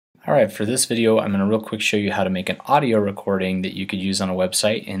Alright, for this video I'm going to real quick show you how to make an audio recording that you could use on a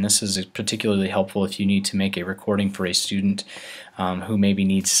website, and this is particularly helpful if you need to make a recording for a student who maybe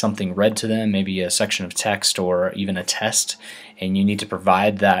needs something read to them, maybe a section of text or even a test, and you need to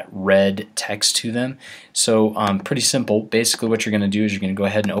provide that read text to them. So pretty simple. Basically what you're going to do is you're going to go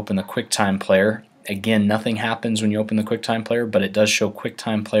ahead and open the QuickTime Player. Again, nothing happens when you open the QuickTime Player, but it does show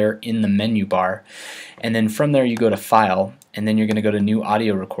QuickTime Player in the menu bar. And then from there you go to File, and then you're going to go to New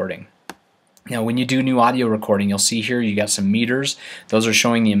Audio Recording. Now when you do new audio recording, you'll see here you got some meters. Those are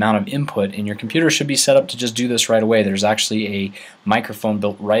showing the amount of input, and your computer should be set up to just do this right away. There's actually a microphone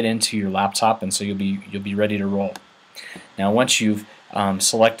built right into your laptop, and so you'll be ready to roll. Now once you've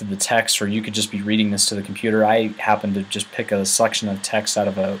selected the text, or you could just be reading this to the computer. I happen to just pick a selection of text out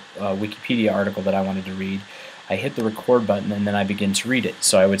of a Wikipedia article that I wanted to read. I hit the record button and then I begin to read it.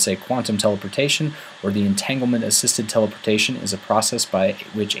 So I would say quantum teleportation, or the entanglement assisted teleportation, is a process by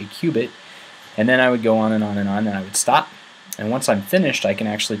which a qubit, and then I would go on and on and on, and I would stop. And once I'm finished, I can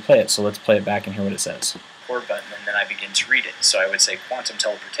actually play it. So let's play it back and hear what it says. Record button, and then I begin to read it. So I would say quantum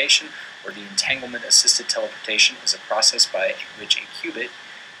teleportation, or the entanglement assisted teleportation, is a process by which a qubit,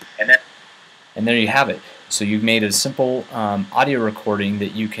 and there you have it. So you've made a simple audio recording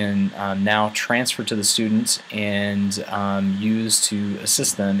that you can now transfer to the students and use to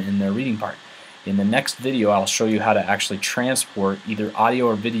assist them in their reading part. In the next video I'll show you how to actually transport either audio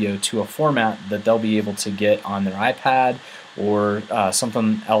or video to a format that they'll be able to get on their iPad or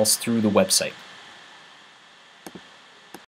something else through the website.